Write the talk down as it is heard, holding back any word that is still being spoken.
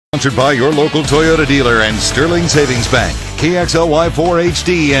Sponsored by your local Toyota dealer and Sterling Savings Bank.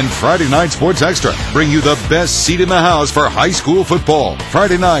 KXLY4HD and Friday Night Sports Extra bring you the best seat in the house for high school football.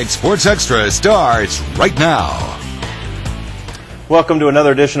 Friday Night Sports Extra starts right now. Welcome to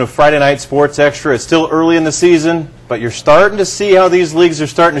another edition of Friday Night Sports Extra. It's still early in the season, but you're starting to see how these leagues are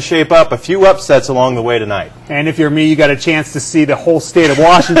starting to shape up. A few upsets along the way tonight. And if you're me, you got a chance to see the whole state of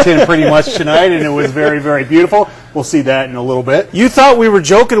Washington pretty much tonight, and it was very, very beautiful. We'll see that in a little bit. You thought we were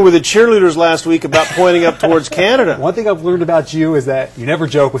joking with the cheerleaders last week about pointing up towards Canada. One thing I've learned about you is that you never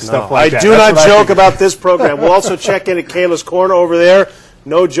joke with stuff like that. I do not joke about this program. We'll also check in at Kayla's Corner over there.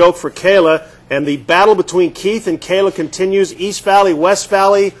 No joke for Kayla. And the battle between Keith and Kayla continues. East Valley, West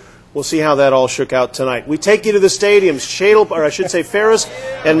Valley. We'll see how that all shook out tonight. We take you to the stadiums, Ferris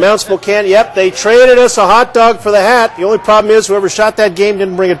and Mount Spokane. Yep, they traded us a hot dog for the hat. The only problem is whoever shot that game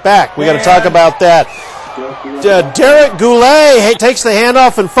didn't bring it back. We got to talk about that. Derek Goulet takes the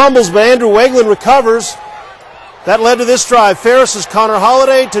handoff and fumbles, but Andrew Weglin recovers. That led to this drive. Ferris's Connor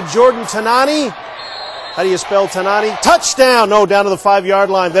Holiday to Jordan Tanani. How do you spell Tanani? Touchdown! No, down to the 5-yard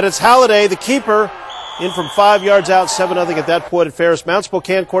line. Then it's Halliday, the keeper, in from 5 yards out, 7-0 at that point at Ferris. Mount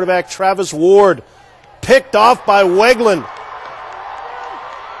Spokane quarterback Travis Ward picked off by Weglin.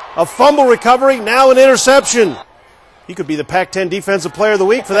 A fumble recovery, now an interception. He could be the Pac-10 Defensive Player of the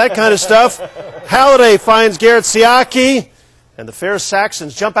Week for that kind of stuff. Halliday finds Garrett Siaki, and the Ferris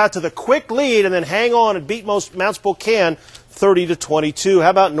Saxons jump out to the quick lead and then hang on and beat Mount Spokane 30-22. How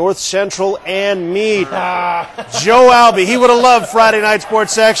about North Central and Meade? Joe Albee, he would have loved Friday Night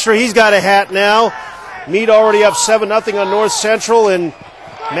Sports Extra. He's got a hat now. Meade already up 7-0 on North Central, and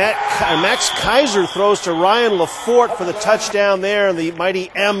Max Kaiser throws to Ryan Lafort for the touchdown there, and the mighty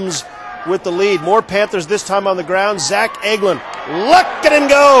M's with the lead. More Panthers this time on the ground. Zach Eglin, look at him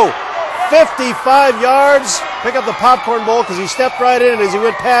go! 55 yards. Pick up the popcorn bowl because he stepped right in as he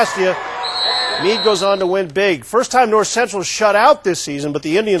went past you. Meade goes on to win big. First time North Central shut out this season, but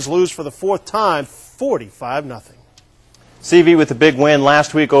the Indians lose for the fourth time, 45-0. CV with the big win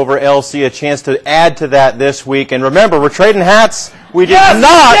last week over LC, a chance to add to that this week. And remember, we're trading hats. We did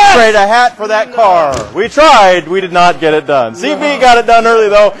not trade a hat for that car. We tried. We did not get it done. CV got it done early,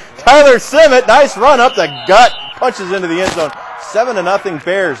 though. Tyler Simmet, nice run up the gut, punches into the end zone. 7-0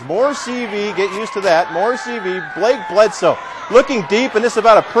 Bears. More CV, get used to that. More CV. Blake Bledsoe looking deep, and this is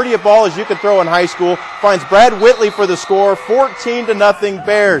about as pretty a ball as you could throw in high school. Finds Brad Whitley for the score. 14-0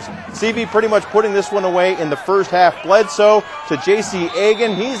 Bears. CV pretty much putting this one away in the first half. Bledsoe to J.C.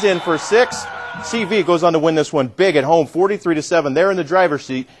 Agan. He's in for 6. CV goes on to win this one big at home, 43-7. They're in the driver's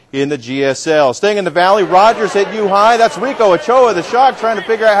seat in the GSL. Staying in the Valley, Rogers hit U-High. That's Rico Ochoa, the Shock, trying to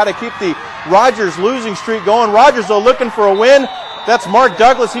figure out how to keep the Rogers losing streak going. Rogers, though, looking for a win. That's Mark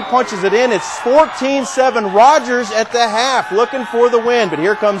Douglas. He punches it in. It's 14-7. Rogers at the half, looking for the win. But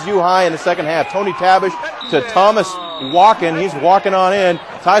here comes U-High in the second half. Tony Tabish to Thomas Walken. He's walking on in.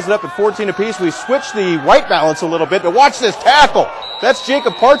 Ties it up at 14 apiece. We switch the white balance a little bit, but watch this tackle. That's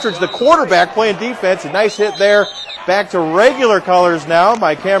Jacob Partridge, the quarterback, playing defense. A nice hit there. Back to regular colors now.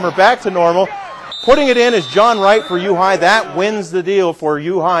 My camera back to normal. Putting it in is John Wright for U-High. That wins the deal for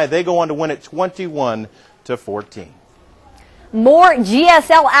U-High. They go on to win it 21-14. More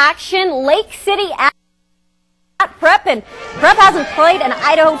GSL action. Lake City at Prep, and Prep hasn't played an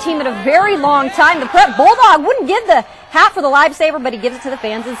Idaho team in a very long time. The Prep Bulldog wouldn't give the hat for the lifesaver, but he gives it to the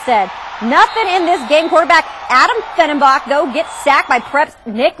fans instead. Nothing in this game. Quarterback Adam Fennenbach, though, gets sacked by Prep's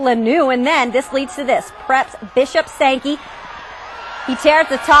Nick Lanou, and then this leads to this. Prep's Bishop Sankey. He tears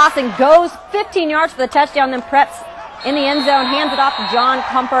the toss and goes 15 yards for the touchdown. Then Prep's in the end zone, hands it off to John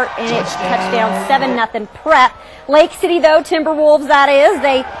Comfort, and it's touchdown, 7-0 Prep. Lake City, though, Timberwolves, that is.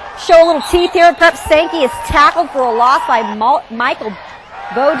 They show a little teeth here. Prep Sankey is tackled for a loss by Michael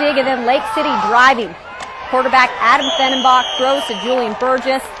Bodig, and then Lake City driving. Quarterback Adam Fennenbach throws to Julian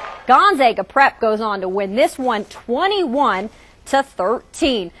Burgess. Gonzaga Prep goes on to win this one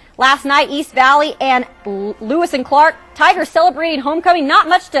 21-13. Last night, East Valley and Lewis and Clark. Tigers celebrating homecoming. Not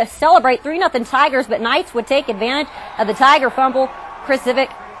much to celebrate. 3-0 Tigers, but Knights would take advantage of the Tiger fumble. Chris Zivic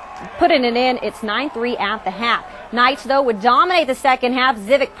putting it in. It's 9-3 at the half. Knights, though, would dominate the second half.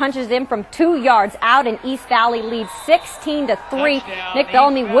 Zivic punches in from 2 yards out, and East Valley leads 16-3. Nick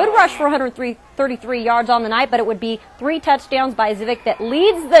Bellamy would rush for 133 yards on the night, but it would be 3 touchdowns by Zivic that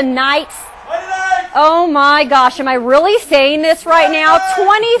leads the Knights. Oh my gosh, am I really saying this right now?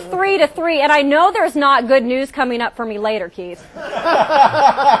 23-3, and I know there's not good news coming up for me later, Keith.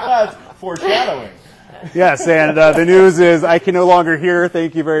 Foreshadowing. Yes, and the news is I can no longer hear.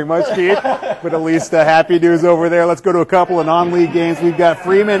 Thank you very much, Keith. But at least happy news over there. Let's go to a couple of non-league games. We've got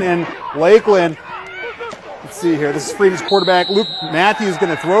Freeman and Lakeland. Let's see here. This is Freeman's quarterback. Luke Matthews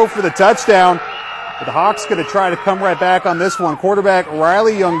going to throw for the touchdown. But the Hawks going to try to come right back on this one. Quarterback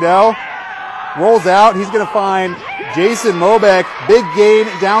Riley Youngdell rolls out. He's going to find Jason Mobeck. Big gain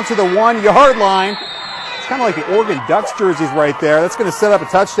down to the 1-yard line. It's kind of like the Oregon Ducks jerseys right there. That's going to set up a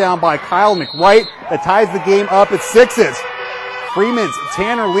touchdown by Kyle McWright that ties the game up at 6s. Freeman's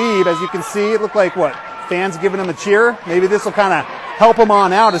Tanner Lieb, as you can see, it looked like what? Fans giving him a cheer. Maybe this will kind of help him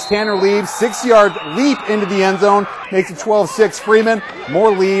on out as Tanner Lieb, 6-yard leap into the end zone, makes it 12-6 Freeman.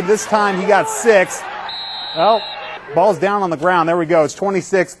 More Lieb. This time he got 6. Well, ball's down on the ground. There we go. It's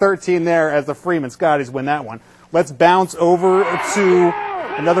 26-13 there as the Freeman Scotties win that one. Let's bounce over to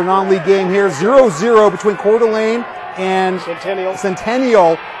another non-league game here. 0-0 between Coeur d'Alene and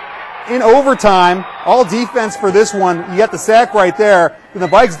Centennial in overtime. All defense for this one. You got the sack right there. And the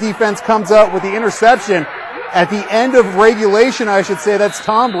Vikes defense comes up with the interception. At the end of regulation, I should say, that's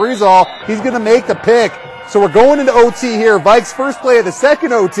Tom Breezall. He's going to make the pick. So we're going into OT here. Vikes first play of the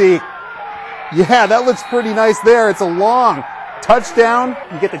second OT. Yeah, that looks pretty nice there. It's a long touchdown.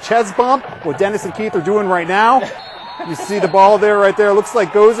 You get the chest bump, what Dennis and Keith are doing right now. You see the ball there right there. Looks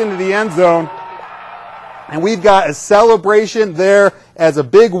like goes into the end zone. And we've got a celebration there as a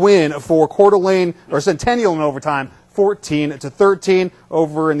big win for Coeur d'Alene, or Centennial in overtime, 14-13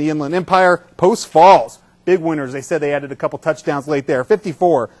 over in the Inland Empire. Post Falls, big winners. They said they added a couple touchdowns late there,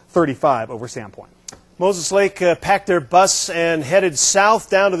 54-35 over Sandpoint. Moses Lake packed their bus and headed south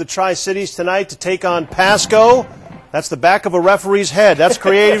down to the Tri-Cities tonight to take on Pasco. That's the back of a referee's head. That's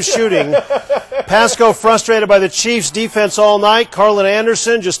creative shooting. Pasco frustrated by the Chiefs' defense all night. Carlin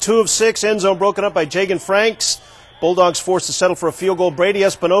Anderson, just 2 of 6. End zone broken up by Jagan Franks. Bulldogs forced to settle for a field goal. Brady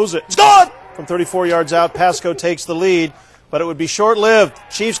Espinoza scored from 34 yards out. Pasco takes the lead, but it would be short-lived.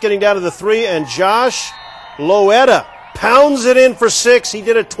 Chiefs getting down to the 3, and Josh Loetta pounds it in for 6. He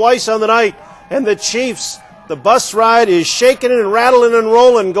did it twice on the night. And the Chiefs, the bus ride is shaking and rattling and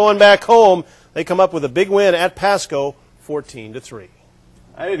rolling going back home. They come up with a big win at Pasco, 14-3.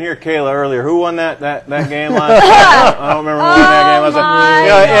 I didn't hear Kayla earlier. Who won that game last night? I don't remember who won that game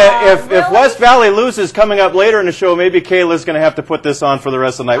last night. If West Valley loses coming up later in the show, maybe Kayla's going to have to put this on for the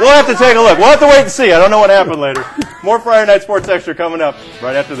rest of the night. We'll have to take a look. We'll have to wait and see. I don't know what happened later. More Friday Night Sports Extra coming up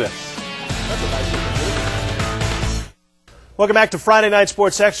right after this. Welcome back to Friday Night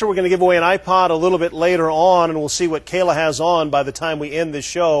Sports Extra. We're going to give away an iPod a little bit later on, and we'll see what Kayla has on by the time we end this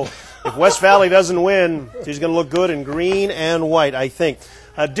show. If West Valley doesn't win, she's going to look good in green and white, I think.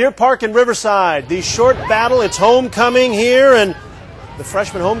 Deer Park and Riverside, the short battle. It's homecoming here, and the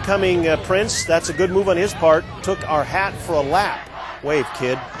freshman homecoming Prince, that's a good move on his part, took our hat for a lap. Wave,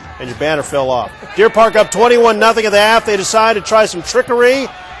 kid, and your banner fell off. Deer Park up 21-0 at the half. They decided to try some trickery.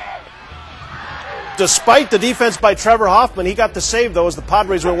 Despite the defense by Trevor Hoffman, he got the save, though, as the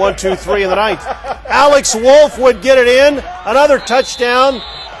Padres went 1-2-3 in the ninth. Alex Wolf would get it in. Another touchdown.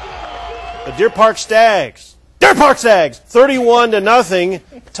 The Deer Park Stags, 31-0.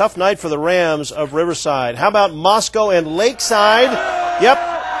 Tough night for the Rams of Riverside. How about Moscow and Lakeside? Yep,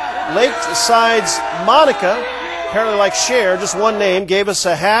 Lakeside's Monica, apparently like Cher, just one name, gave us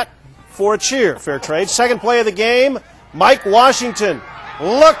a hat for a cheer. Fair trade. Second play of the game, Mike Washington.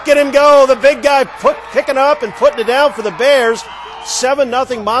 Look at him go. The big guy picking up and putting it down for the Bears.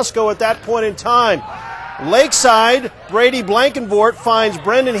 7-0 Moscow at that point in time. Lakeside, Brady Blankenvort finds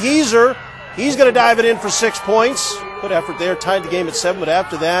Brendan Heiser. He's going to dive it in for 6 points. Good effort there. Tied the game at 7, but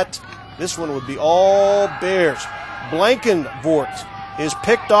after that, this one would be all Bears. Blankenvort is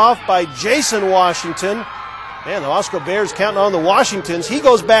picked off by Jason Washington. Man, the Moscow Bears counting on the Washingtons. He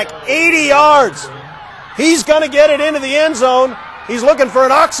goes back 80 yards. He's going to get it into the end zone. He's looking for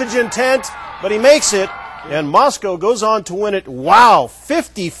an oxygen tent, but he makes it, and Moscow goes on to win it. Wow,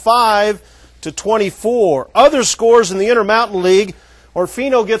 55-24. Other scores in the Intermountain League.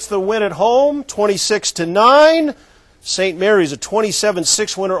 Orfino gets the win at home, 26-9. St. Mary's a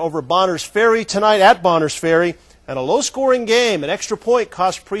 27-6 winner over Bonners Ferry tonight at Bonners Ferry, and a low-scoring game. An extra point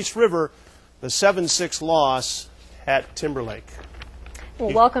cost Priest River the 7-6 loss at Timberlake.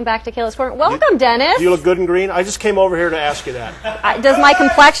 Well, welcome back to Kayla's Corner. Welcome, Dennis. Do you look good in green? I just came over here to ask you that. Does my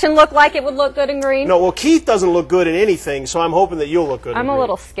complexion look like it would look good in green? No, well, Keith doesn't look good in anything, so I'm hoping that you'll look good in green. I'm a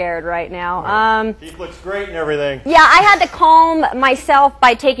little scared right now. Keith looks great and everything. Yeah, I had to calm myself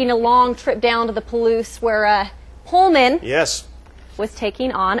by taking a long trip down to the Palouse where Pullman was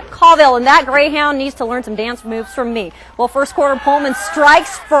taking on Colville, and that Greyhound needs to learn some dance moves from me. Well, first quarter, Pullman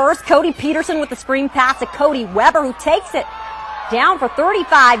strikes first. Cody Peterson with the screen pass to Cody Weber, who takes it down for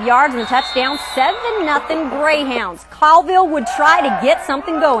 35 yards and a touchdown, 7-0 Greyhounds. Colville would try to get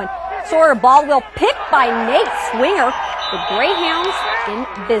something going. Sawyer Baldwell picked by Nate Swinger. The Greyhounds in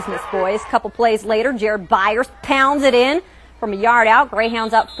business, boys. A couple plays later, Jared Byers pounds it in from a yard out.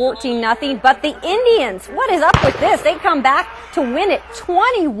 Greyhounds up 14-0. But the Indians, what is up with this? They come back to win it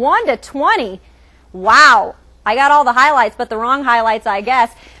 21-20. Wow. I got all the highlights, but the wrong highlights, I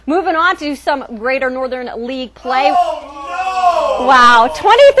guess. Moving on to some Greater Northern League play. Oh, no! Wow,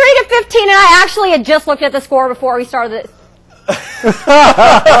 23-15, and I actually had just looked at the score before we started this. Here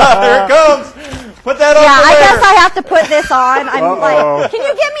it comes. Put that on. Yeah, I guess I have to put this on. I'm like, can you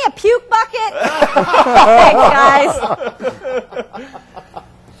give me a puke bucket? Thanks, guys.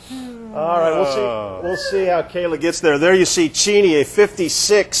 All right, we'll see how Kayla gets there. There you see Cheney, a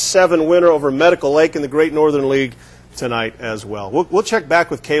 56-7 winner over Medical Lake in the Great Northern League tonight as well. We'll check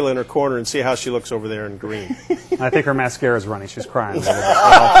back with Kayla in her corner and see how she looks over there in green. I think her mascara's running. She's crying.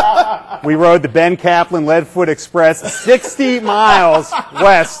 We rode the Ben Kaplan Leadfoot Express 60 miles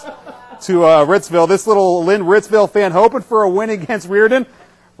west to Ritzville. This little Lynn Ritzville fan hoping for a win against Reardon.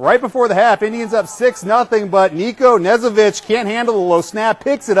 Right before the half, Indians up 6-0, but Nico Nezovich can't handle the low snap,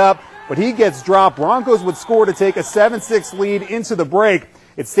 picks it up, but he gets dropped. Broncos would score to take a 7-6 lead into the break.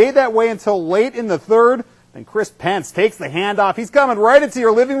 It stayed that way until late in the third. Then Chris Pence takes the handoff. He's coming right into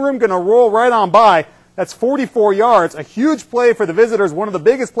your living room, going to roll right on by. That's 44 yards, a huge play for the visitors, one of the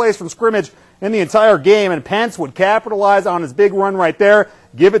biggest plays from scrimmage in the entire game, and Pence would capitalize on his big run right there,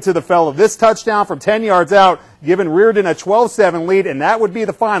 give it to the fellow. This touchdown from 10 yards out, giving Reardon a 12-7 lead, and that would be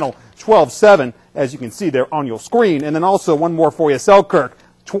the final, 12-7, as you can see there on your screen. And then also one more for you, Selkirk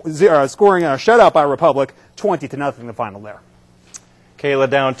scoring a shutout by Republic, 20-0 the final there. Kayla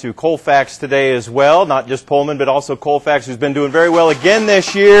down to Colfax today as well, not just Pullman, but also Colfax, who's been doing very well again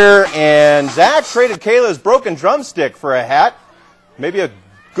this year. And Zach traded Kayla's broken drumstick for a hat. Maybe a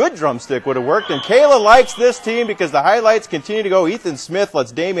good drumstick would have worked. And Kayla likes this team because the highlights continue to go. Ethan Smith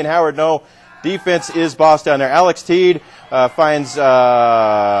lets Damian Howard know defense is boss down there. Alex Teed finds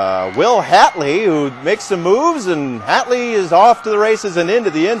Will Hatley, who makes some moves, and Hatley is off to the races and into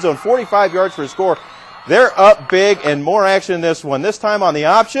the end zone, 45 yards for a score. They're up big, and more action in this one. This time on the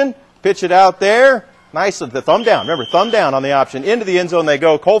option, pitch it out there. Nice, the thumb down. Remember, thumb down on the option. Into the end zone they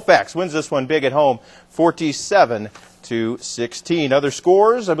go. Colfax wins this one big at home, 47-16. Other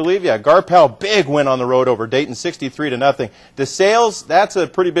scores, I believe, Garpell, big win on the road over Dayton, 63-0. DeSales, that's a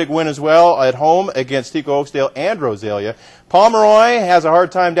pretty big win as well at home against Tico Oakdale and Rosalia. Pomeroy has a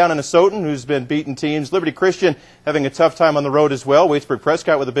hard time down in Asotin, who's been beating teams. Liberty Christian having a tough time on the road as well. Waitsburg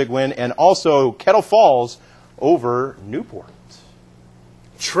Prescott with a big win, and also Kettle Falls over Newport.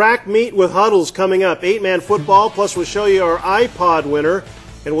 Track meet with huddles coming up. 8-man football, plus we'll show you our iPod winner,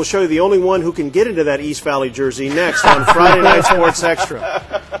 and we'll show you the only one who can get into that East Valley jersey next on Friday Night Sports Extra.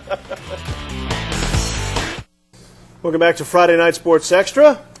 Welcome back to Friday Night Sports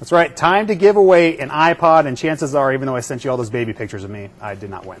Extra. That's right. Time to give away an iPod, and chances are, even though I sent you all those baby pictures of me, I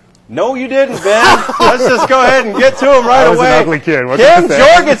did not win. No, you didn't, Ben. Let's just go ahead and get to him right away. I was an ugly kid. Kim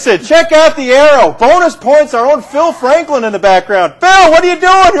Jorgensen, check out the arrow. Bonus points, our own Phil Franklin in the background. Phil, what are you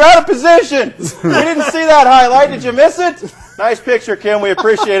doing? You're out of position. We didn't see that highlight. Did you miss it? Nice picture, Kim. We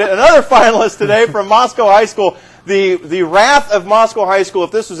appreciate it. Another finalist today from Moscow High School. The wrath of Moscow High School, if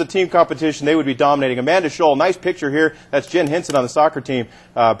this was a team competition, they would be dominating. Amanda Scholl, nice picture here. That's Jen Hinson on the soccer team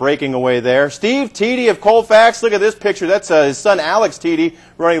breaking away there. Steve Teedy of Colfax, look at this picture. That's his son Alex Teedy,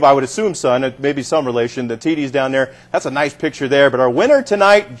 running by, I would assume son, maybe some relation. The Teedy's down there. That's a nice picture there. But our winner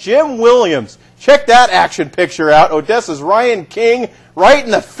tonight, Jim Williams. Check that action picture out. Odessa's Ryan King right in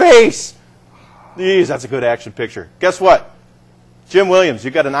the face. Jeez, that's a good action picture. Guess what? Jim Williams,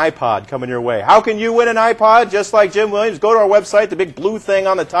 you got an iPod coming your way. How can you win an iPod just like Jim Williams? Go to our website, the big blue thing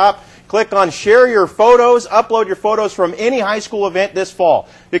on the top. Click on Share Your Photos. Upload your photos from any high school event this fall.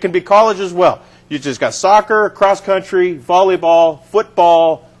 It can be college as well. You just got soccer, cross country, volleyball,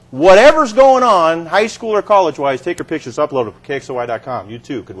 football, whatever's going on, high school or college-wise, take your pictures, upload them to KXOY.com. You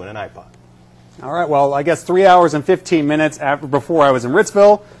too could win an iPod. All right, well, I guess 3 hours and 15 minutes before I was in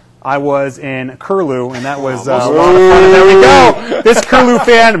Ritzville, I was in Curlew, and that was a lot of fun. And there we go. This Curlew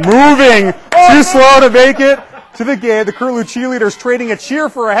fan moving too slow to make it to the game. The Curlew cheerleaders trading a cheer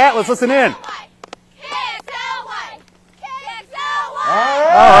for a hat. Let's listen in. All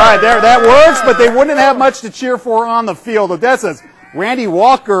right, there, that works, but they wouldn't have much to cheer for on the field. Odessa's Randy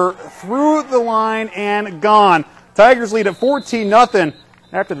Walker through the line and gone. Tigers lead at 14-0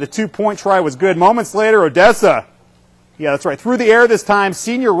 after the 2-point try was good. Moments later, Odessa, yeah, that's right, through the air this time.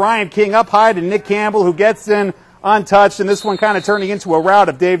 Senior Ryan King up high to Nick Campbell, who gets in untouched, and this one kind of turning into a rout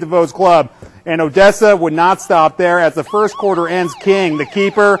of Dave DeVoe's club. And Odessa would not stop there as the first quarter ends. King, the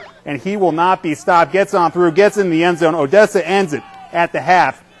keeper, and he will not be stopped. Gets on through, gets in the end zone. Odessa ends it at the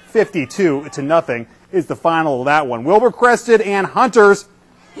half, 52-0. is the final of that one. Wilbur Crested and Hunters.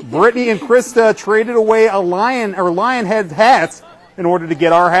 Brittany and Krista traded away a lion head hats in order to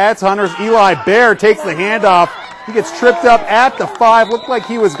get our hats. Hunters Eli Bear takes the handoff. He gets tripped up at the 5. Looked like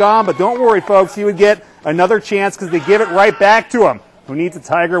he was gone, but don't worry, folks. He would get another chance because they give it right back to him. Who needs a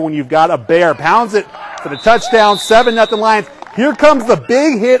Tiger when you've got a Bear? Pounds it for the touchdown. 7-0 Lions. Here comes the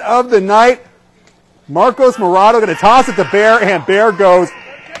big hit of the night. Marcos Morado going to toss it to Bear, and Bear goes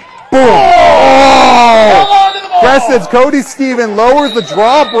boom. Oh! Crescent's Cody Stephen lowers the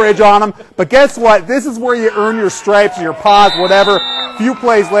drawbridge on him, but guess what? This is where you earn your stripes or your paws, whatever. A few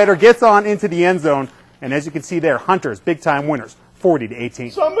plays later, gets on into the end zone, and as you can see there, Hunters, big-time winners,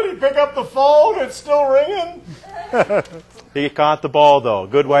 40-18. Somebody pick up the phone. It's still ringing. He caught the ball, though.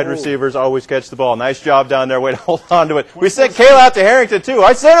 Good wide receivers always catch the ball. Nice job down there. Way to hold on to it. We sent Kayla out to Harrington, too.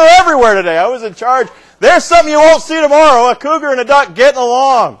 I sent her everywhere today. I was in charge. There's something you won't see tomorrow, a cougar and a duck getting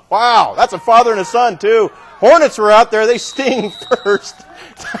along. Wow, that's a father and a son, too. Hornets were out there. They sting first.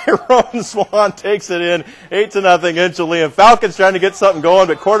 Tyrone Swan takes it in. 8-0 Inchelium. Falcons trying to get something going,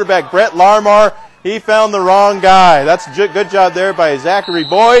 but quarterback Brett Larmar, he found the wrong guy. That's a good job there by Zachary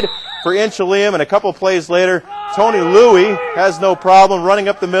Boyd for Inchelium. And a couple plays later, Tony Louie has no problem running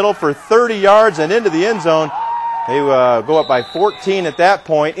up the middle for 30 yards and into the end zone. They go up by 14 at that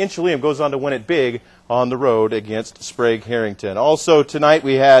point. Inchelium goes on to win it big on the road against Sprague Harrington. Also tonight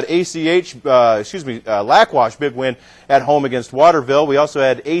we had Lackwash big win at home against Waterville. We also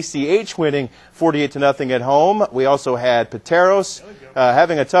had ACH winning 48-0 at home. We also had Pateros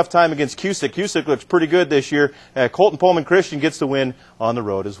having a tough time against Cusick. Cusick looks pretty good this year. Colton Pullman Christian gets the win on the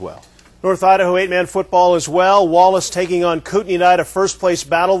road as well. North Idaho 8-man football as well. Wallace taking on Kootenai tonight, a first-place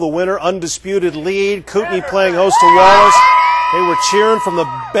battle. The winner, undisputed lead. Kootenai playing host to Wallace. They were cheering from the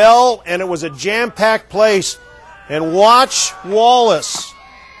bell, and it was a jam-packed place. And watch Wallace,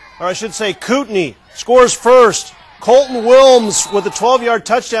 or I should say Kootenai, scores first. Colton Wilms with a 12-yard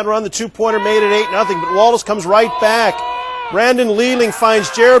touchdown run. The two-pointer made it 8-0, but Wallace comes right back. Brandon Leeling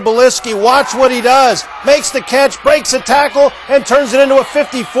finds Jared Beliski. Watch what he does. Makes the catch, breaks a tackle, and turns it into a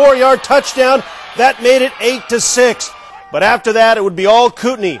 54-yard touchdown. That made it 8-6. But after that, it would be all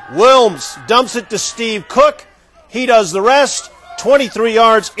Kootenai. Wilms dumps it to Steve Cook. He does the rest, 23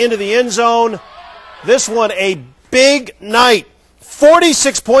 yards into the end zone. This one a big night.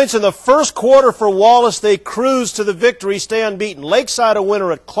 46 points in the first quarter for Wallace. They cruise to the victory, stay unbeaten. Lakeside a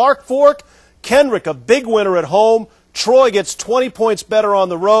winner at Clark Fork. Kenrick a big winner at home. Troy gets 20 points better on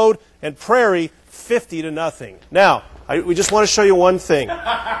the road. And Prairie 50-0. Now, we just want to show you one thing.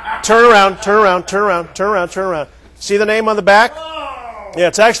 Turn around, turn around, turn around, turn around, turn around. See the name on the back? Yeah,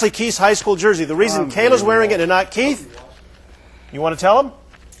 it's actually Keith's high school jersey. The reason Kayla's wearing it and not Keith, you want to tell him?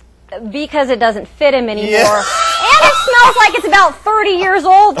 Because it doesn't fit him anymore. Yeah. And it smells like it's about 30 years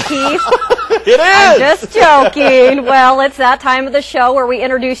old, Keith. It is! I'm just joking. Well, it's that time of the show where we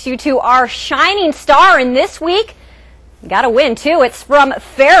introduce you to our shining star. And this week, got a win, too. It's from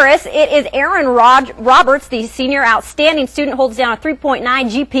Ferris. It is Aaron Roberts, the senior outstanding student, holds down a 3.9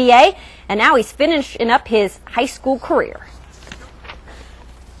 GPA. And now he's finishing up his high school career.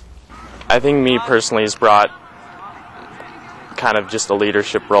 I think me personally has brought kind of just a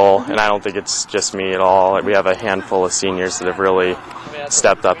leadership role, and I don't think it's just me at all. We have a handful of seniors that have really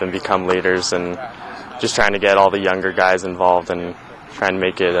stepped up and become leaders, and just trying to get all the younger guys involved and trying to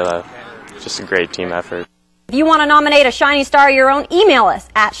make it just a great team effort. If you want to nominate a Shining Star of your own, email us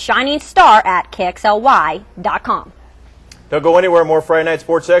at shiningstar@kxly.com. Don't go anywhere. More Friday Night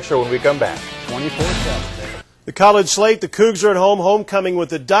Sports Extra when we come back. 24/7. The college slate, the Cougs are at home, homecoming with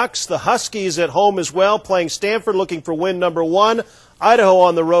the Ducks. The Huskies at home as well, playing Stanford, looking for win number 1. Idaho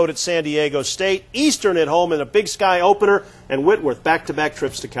on the road at San Diego State. Eastern at home in a Big Sky opener. And Whitworth, back-to-back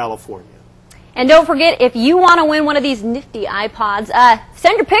trips to California. And don't forget, if you want to win one of these nifty iPods,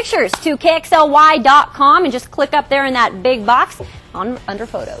 send your pictures to KXLY.com and just click up there in that big box under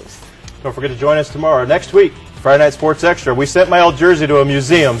photos. Don't forget to join us tomorrow. Next week, Friday Night Sports Extra. We sent my old jersey to a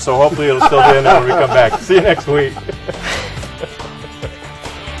museum, so hopefully it'll still be in there when we come back. See you next week.